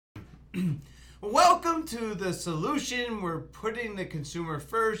Welcome to The Solution. We're putting the consumer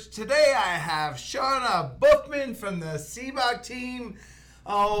first. Today I have Shauna Buffman from the Seebach team.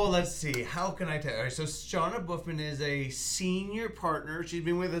 Oh, let's see. How can I tell you? All right, so Shauna Buffman is a senior partner. She's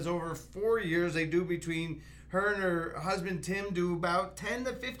been with us over 4 years. They do between her and her husband Tim do about 10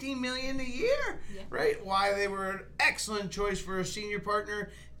 to 15 million a year, right? Why they were an excellent choice for a senior partner.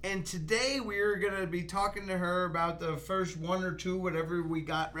 And today we're going to be talking to her about the first one or two, whatever we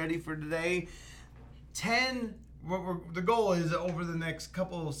got ready for today. The goal is over the next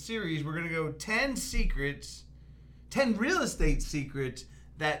couple of series, we're going to go 10 secrets, 10 real estate secrets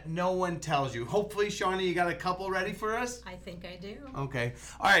that no one tells you. Hopefully, Shauna, you got a couple ready for us? I think I do. Okay.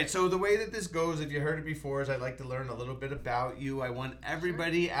 All right, so the way that this goes, if you heard it before, is I'd like to learn a little bit about you. I want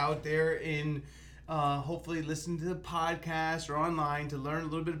everybody out there in hopefully listen to the podcast or online to learn a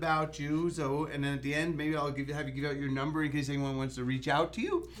little bit about you. So, and then at the end, maybe I'll have you give out your number in case anyone wants to reach out to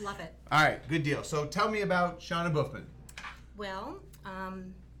you. Love it. All right, good deal. So tell me about Shauna Buffman. Well,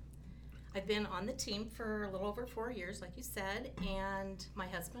 I've been on the team for a little over 4 years, like you said, and my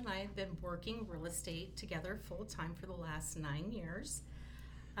husband and I have been working real estate together full time for the last 9 years.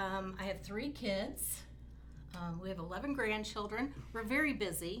 I have 3 kids. We have 11 grandchildren. We're very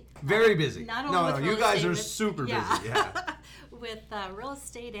busy. Very busy. Not only with you real guys estate, are with, super busy. Yeah. With real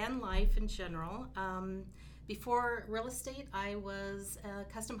estate and life in general. Before real estate, I was a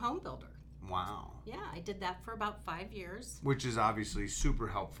custom home builder. Wow. Yeah, I did that for about 5 years. Which is obviously super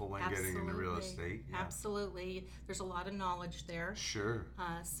helpful when getting into real estate. Yeah. Absolutely. There's a lot of knowledge there. Sure.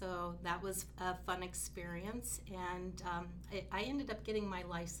 So that was a fun experience. And I ended up getting my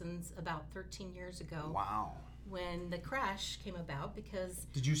license about 13 years ago. Wow. When the crash came about because...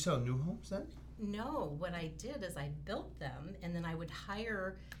 Did you sell new homes then? No. What I did is I built them and then I would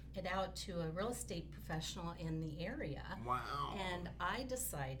hire it out to a real estate professional in the area. Wow. And I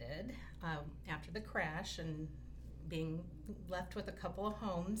decided after the crash and being left with a couple of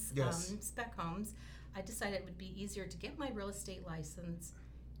homes, spec homes, I decided it would be easier to get my real estate license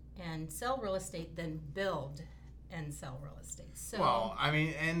and sell real estate than build and sell real estate. So, well,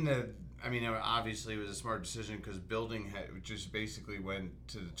 obviously it was a smart decision because building just basically went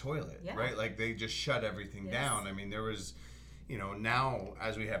to the toilet, right? Like they just shut everything down. I mean, there was... now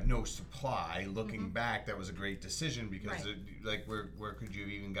as we have no supply, looking back, that was a great decision because, where could you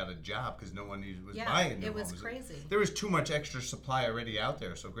have even got a job because no one was buying new homes. It was crazy. There was too much extra supply already out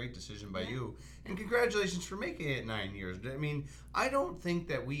there, so great decision by you. And congratulations for making it 9 years. I mean, I don't think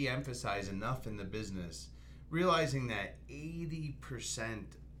that we emphasize enough in the business, realizing that 80%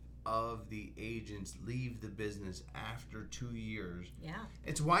 of the agents leave the business after 2 years. Yeah.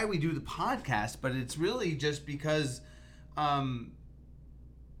 It's why we do the podcast, but it's really just because...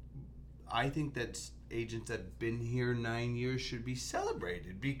 I think that agents that have been here 9 years should be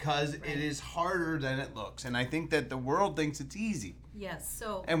celebrated because it is harder than it looks. And I think that the world thinks it's easy. Yes,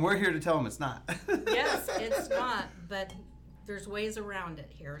 so... And we're here to tell them it's not. Yes, it's not, but there's ways around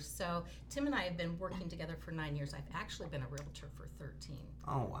it here. So Tim and I have been working together for 9 years. I've actually been a realtor for 13.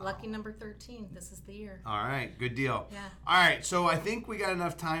 Oh, wow. Lucky number 13. This is the year. All right, good deal. Yeah. All right, so I think we got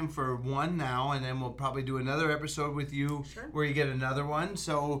enough time for one now, and then we'll probably do another episode with you where you get another one.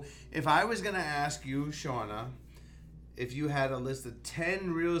 So if I was going to ask you, Shauna, if you had a list of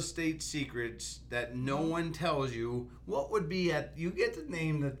 10 real estate secrets that no one tells you, what would be you get to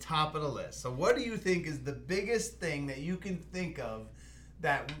name the top of the list. So what do you think is the biggest thing that you can think of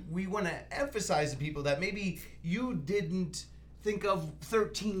that we want to emphasize to people that maybe you didn't think of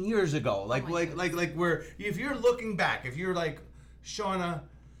 13 years ago? Like where if you're looking back, if you're like, Shauna,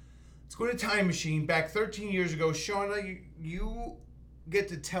 let's go to time machine back 13 years ago. Shauna, you get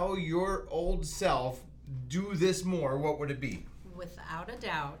to tell your old self, do this more, what would it be? Without a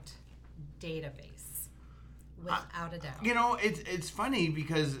doubt, database. Without a doubt. It's funny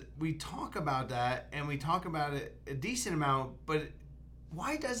because we talk about that and we talk about it a decent amount, but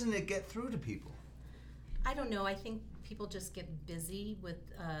why doesn't it get through to people? I don't know. I think people just get busy with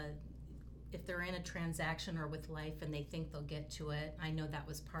if they're in a transaction or with life and they think they'll get to it. I know that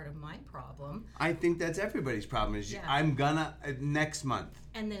was part of my problem. I think that's everybody's problem is I'm gonna next month.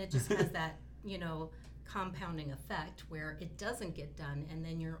 And then it just has that, compounding effect where it doesn't get done and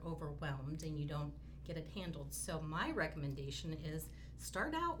then you're overwhelmed and you don't get it handled. So my recommendation is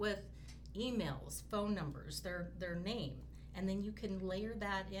start out with emails, phone numbers, their name, and then you can layer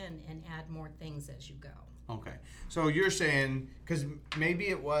that in and add more things as you go. Okay. So you're saying, because maybe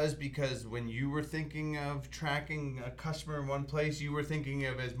it was because when you were thinking of tracking a customer in one place, you were thinking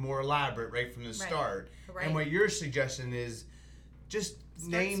of it as more elaborate right from the start. Right. And what you're suggesting is just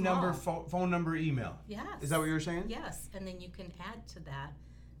Start name, small. number, phone number, email. Yes. Is that what you're saying? Yes. And then you can add to that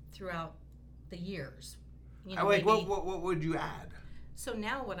throughout the years. Like what would you add? So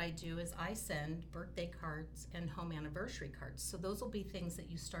now what I do is I send birthday cards and home anniversary cards. So those will be things that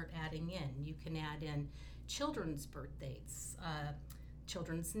you start adding in. You can add in children's birthdays,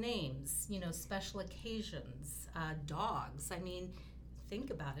 children's names, special occasions, dogs. I mean, think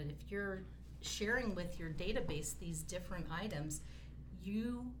about it. If you're sharing with your database these different items,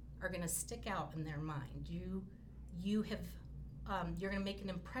 you are going to stick out in their mind. You're going to make an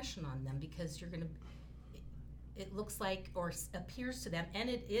impression on them because it looks like or appears to them, and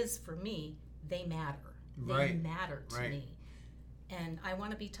it is for me, they matter. They matter to me. And I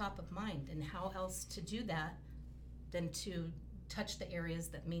want to be top of mind. And how else to do that than to touch the areas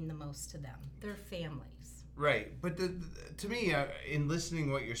that mean the most to them, their families. Right. But to me, in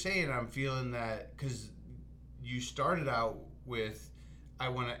listening what you're saying, I'm feeling that because you started out with, I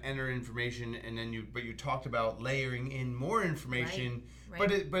want to enter information, and then you talked about layering in more information.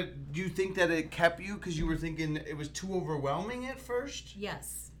 Right. But do you think that it kept you because you were thinking it was too overwhelming at first?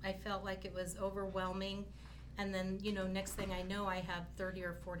 Yes, I felt like it was overwhelming, and then next thing I know, I have 30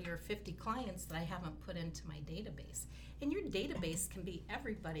 or 40 or 50 clients that I haven't put into my database. And your database can be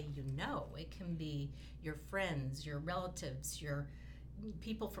everybody you know. It can be your friends, your relatives, your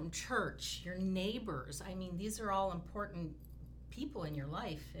people from church, your neighbors. I mean, these are all important people in your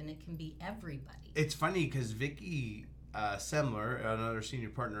life, and it can be everybody. It's funny because Vicki Semler, another senior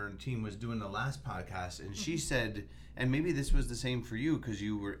partner on the team, was doing the last podcast, and she said, and maybe this was the same for you because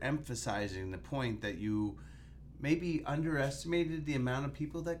you were emphasizing the point that you maybe underestimated the amount of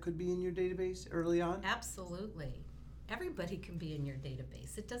people that could be in your database early on. Absolutely. Everybody can be in your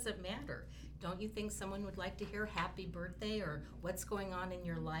database. It doesn't matter. Don't you think someone would like to hear happy birthday or what's going on in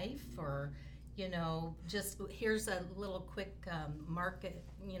your life, or just here's a little quick market,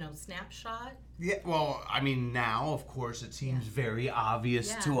 snapshot? Yeah, well, I mean, now, of course, it seems very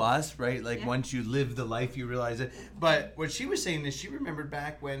obvious to us, right? Like, once you live the life, you realize it. But what she was saying is she remembered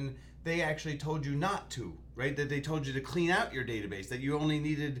back when they actually told you not to, right? That they told you to clean out your database, that you only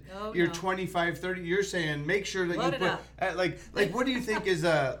needed 25, 30. You're saying make sure that Load you put, like, what do you think is,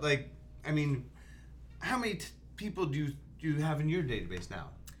 I mean, how many people do you have in your database now?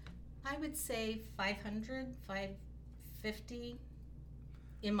 I would say 500, 550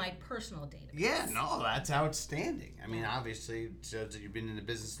 in my personal database. Yeah, no, that's outstanding. I mean, obviously, it shows that you've been in the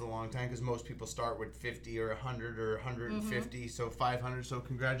business a long time because most people start with 50 or 100 or 150, so 500, so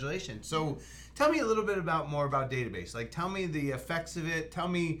congratulations. So tell me a little bit more about database. Like, tell me the effects of it. Tell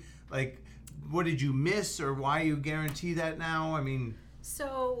me, like, what did you miss or why you guarantee that now? I mean...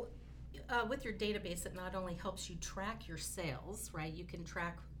 So with your database, it not only helps you track your sales, right? You can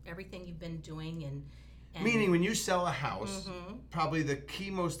track everything you've been doing and meaning when you sell a house, probably the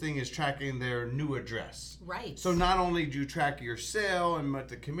key most thing is tracking their new address. Right. So not only do you track your sale and what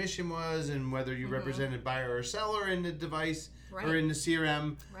the commission was and whether you represented buyer or seller in the device or in the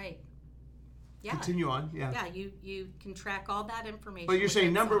CRM. Right. Yeah. Continue on. Yeah. Yeah, you can track all that information. But you're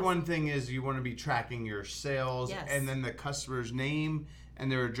saying number one thing is you want to be tracking your sales and then the customer's name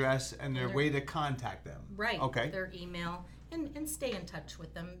and their address and their way to contact them. Right. Okay. Their email. And stay in touch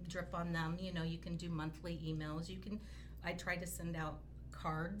with them, drip on them. You can do monthly emails. I try to send out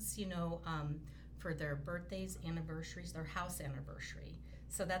cards, for their birthdays, anniversaries, their house anniversary.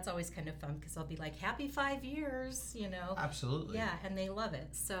 So that's always kind of fun because I'll be like, happy 5 years, Absolutely. Yeah, and they love it.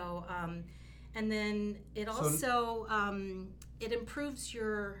 So, and then it also, it improves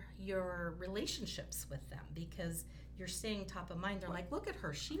your relationships with them because you're staying top of mind. They're like, look at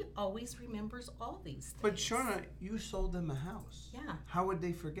her. She always remembers all these things. But Shauna, you sold them a house. Yeah. How would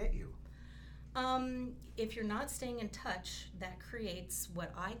they forget you? If you're not staying in touch, that creates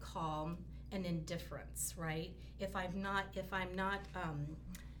what I call an indifference, right? If I'm not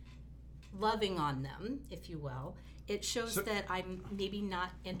loving on them, if you will, it shows that I'm maybe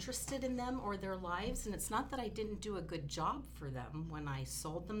not interested in them or their lives. And it's not that I didn't do a good job for them when I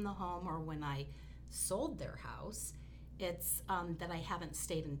sold them the home or when I sold their house. It's that I haven't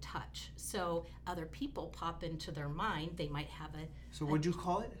stayed in touch. So other people pop into their mind. They might have So what'd you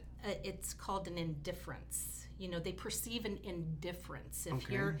call it? It's called an indifference. They perceive an indifference.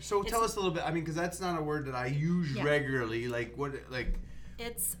 So tell us a little bit. I mean, because that's not a word that I use regularly. Like what? Like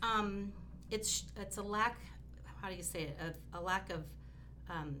it's a lack. How do you say it? A lack of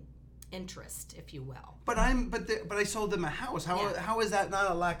interest, if you will. But I sold them a house. How is that not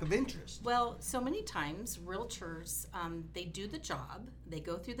a lack of interest? Well, so many times realtors, they do the job, they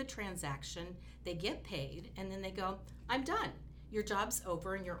go through the transaction, they get paid, and then they go, I'm done. Your job's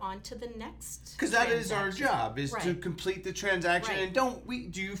over and you're on to the next. Because that is our job, is to complete the transaction. And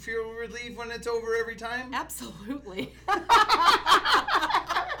do you feel relieved when it's over every time? Absolutely.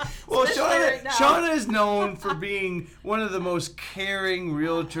 Shauna is known for being one of the most caring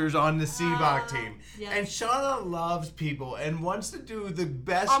realtors on the CBOC team. Yes. And Shauna loves people and wants to do the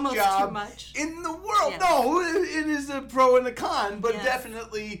best Almost job too much. in the world. Yes. No, it is a pro and a con, but Yes.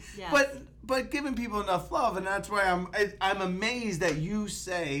 definitely, Yes. but giving people enough love, and that's why I'm amazed that you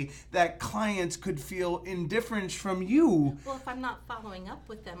say that clients could feel indifference from you. Well, if I'm not following up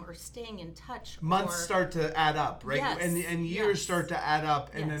with them or staying in touch, Months or, start to add up, right? Yes. And years Yes. start to add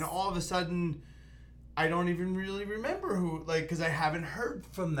up, and then Yes. all of a sudden, I don't even really remember who, like, because I haven't heard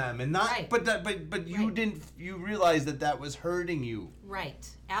from them, and not. Right. But you Right. didn't. You realized that was hurting you. Right,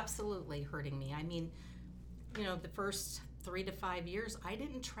 absolutely hurting me. I mean, the first 3 to 5 years, I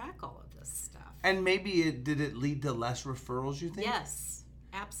didn't track all of this stuff. And maybe did it lead to less referrals, you think? Yes,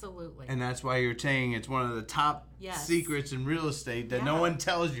 absolutely. And that's why you're saying it's one of the top Yes. secrets in real estate that no Yeah. one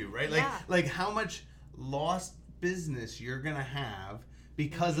tells you, right? Like, Yeah. like how much lost business you're gonna have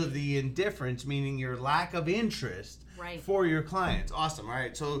because of the indifference, meaning your lack of interest Right. for your clients. Awesome. All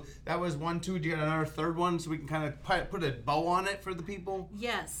right. So that was 1, 2. Do you got another third one so we can kind of put a bow on it for the people?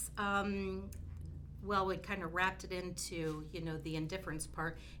 Yes. Well, we kind of wrapped it into, the indifference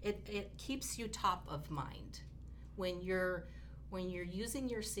part. It keeps you top of mind when you're using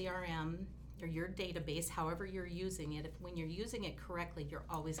your CRM or your database, however you're using it. When you're using it correctly, you're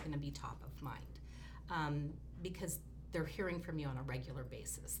always going to be top of mind, because they're hearing from you on a regular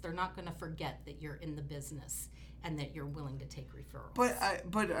basis. They're not going to forget that you're in the business and that you're willing to take referrals.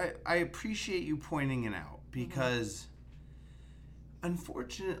 But I appreciate you pointing it out because,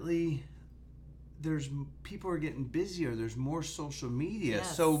 unfortunately, people are getting busier. There's more social media,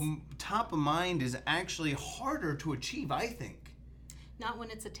 Yes. so top of mind is actually harder to achieve, I think. Not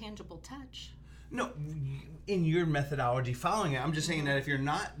when it's a tangible touch. No, in your methodology following it, I'm just saying that if you're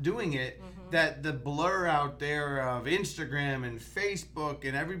not doing it, that the blur out there of Instagram and Facebook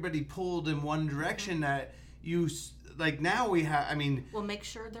and everybody pulled in one direction that you, like now we have, I mean. Well, make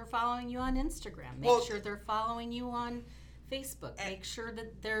sure they're following you on Instagram. Make Well, sure they're following you on Facebook. Make sure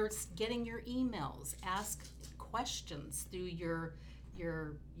that they're getting your emails. Ask questions through your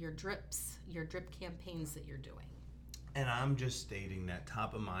drips, your drip campaigns that you're doing. And I'm just stating that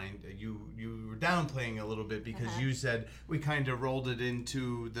top of mind. You were downplaying a little bit because you said we kind of rolled it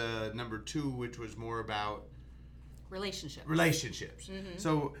into the number 2, which was more about relationships.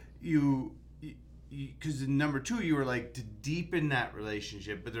 So because in number 2 you were like to deepen that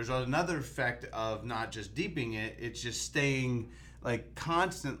relationship, but there's another effect of not just deepening it; it's just staying like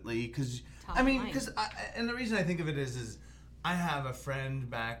constantly. Because and the reason I think of it is I have a friend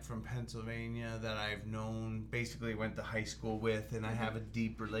back from Pennsylvania that I've known, basically went to high school with, and I have a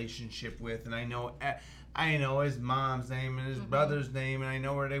deep relationship with, and I know his mom's name and his brother's name, and I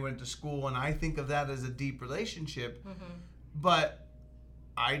know where they went to school, and I think of that as a deep relationship, but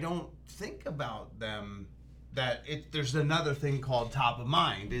I don't think about them that there's another thing called top of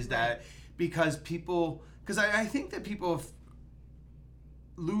mind, is that because I think that people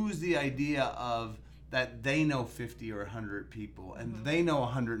lose the idea of that they know 50 or 100 people and they know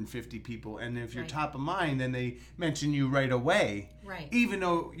 150 people, and if you're top of mind, then they mention you right away. Right. Even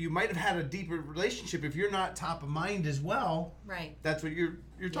though you might have had a deeper relationship, if you're not top of mind as well. Right. That's what you're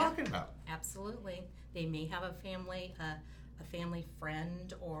talking about. Absolutely. They may have a family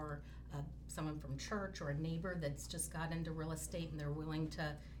friend or someone from church or a neighbor that's just got into real estate and they're willing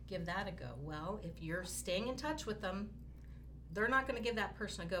to give that a go. Well, if you're staying in touch with them, they're not going to give that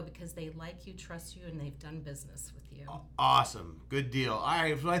person a go because they like you, trust you, and they've done business with you. Awesome. Good deal. All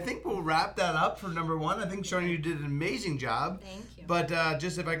right. So I think we'll wrap that up for number 1. I think, Shauna, you did an amazing job. Thank you. But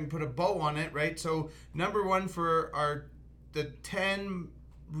just if I can put a bow on it, right? So number 1 for the 10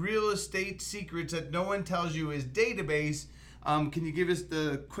 real estate secrets that no one tells you is database. Can you give us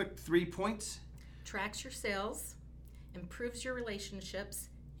the quick 3 points? Tracks your sales, improves your relationships,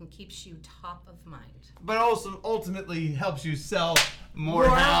 and keeps you top of mind. But also ultimately helps you sell more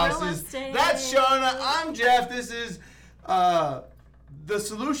Real houses. estate. That's Shauna. I'm Jeff. This is The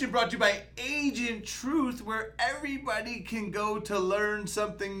Solution, brought to you by Agent Truth, where everybody can go to learn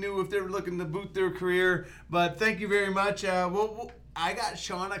something new if they're looking to boot their career. But thank you very much. I got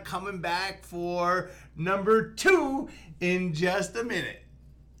Shauna coming back for number 2 in just a minute.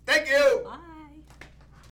 Thank you. Bye.